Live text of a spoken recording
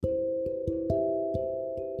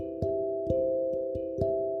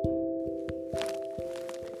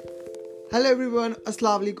Hello everyone,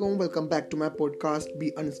 Assalamu alaikum. Welcome back to my podcast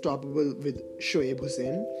Be Unstoppable with Shoaib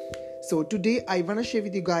Hussain. So today I wanna share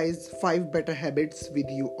with you guys 5 better habits with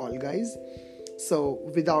you all guys. So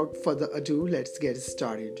without further ado, let's get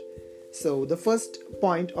started. So the first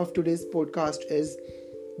point of today's podcast is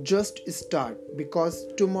just start, because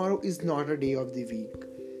tomorrow is not a day of the week.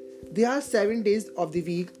 There are 7 days of the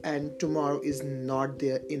week and tomorrow is not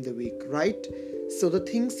there in the week, right? So the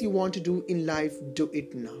things you want to do in life, do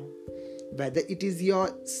it now. Whether it is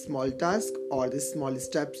your small task or the small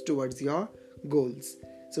steps towards your goals.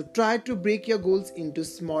 So try to break your goals into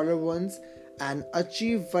smaller ones and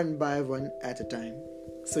achieve one by one at a time.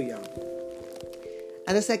 So yeah.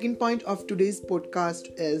 And the second point of today's podcast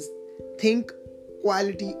is think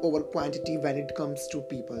quality over quantity when it comes to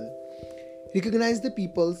people. Recognize the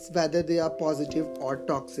peoples whether they are positive or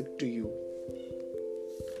toxic to you.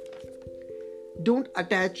 Don't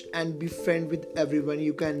attach and be friend with everyone.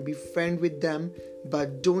 You can be friend with them,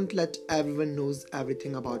 but don't let everyone knows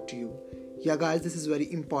everything about you. Yeah guys, this is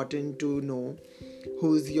very important to know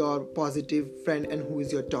who is your positive friend and who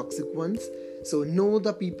is your toxic ones. So know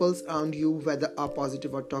the peoples around you whether are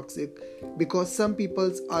positive or toxic, because some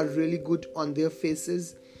peoples are really good on their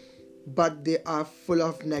faces, but they are full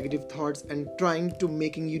of negative thoughts and trying to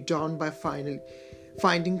making you down by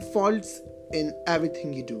finding faults in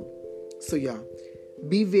everything you do. So yeah,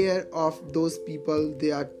 beware of those people. They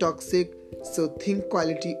are toxic. So think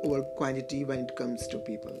quality over quantity when it comes to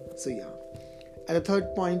people. So yeah. And the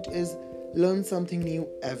third point is learn something new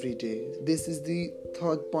every day. This is the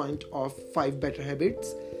third point of 5 better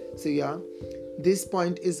habits. So yeah, this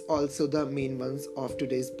point is also the main ones of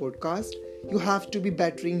today's podcast. You have to be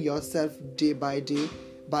bettering yourself day by day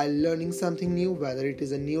by learning something new, whether it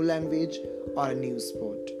is a new language or a new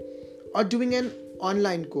sport or doing an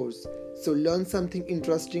online course. So learn something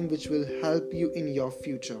interesting which will help you in your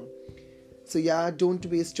future. So yeah, don't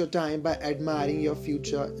waste your time by admiring your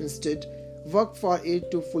future. Instead, work for it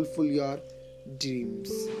to fulfill your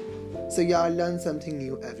dreams. So yeah, learn something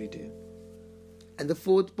new every day. And the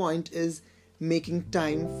fourth point is making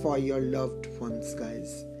time for your loved ones,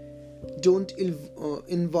 guys. Don't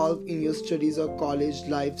involve in your studies or college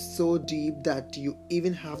life so deep that you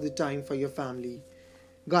even have the time for your family.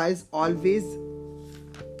 Guys, always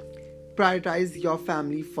prioritize your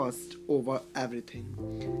family first over everything.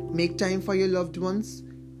 Make time for your loved ones.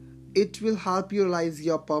 It will help you realize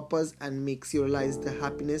your purpose and makes you realize the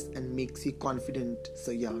happiness and makes you confident. So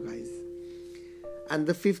yeah guys. And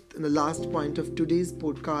the fifth and the last point of today's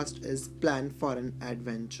podcast is plan for an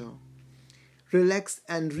adventure. Relax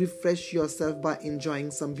and refresh yourself by enjoying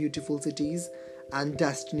some beautiful cities and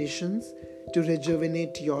destinations to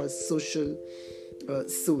rejuvenate your social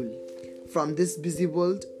soul. From this busy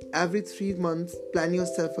world, every 3 months, plan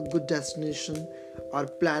yourself a good destination or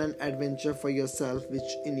plan an adventure for yourself,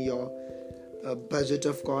 which in your budget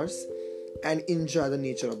of course, and enjoy the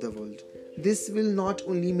nature of the world. This will not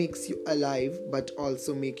only makes you alive, but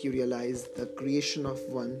also make you realize the creation of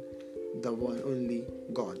the one only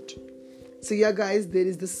God. So yeah guys, there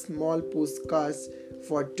is the small podcast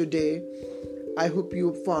for today. I hope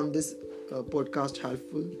you found this podcast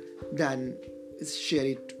helpful. Then share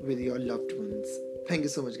it with your loved ones. Thank you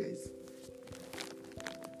so much guys.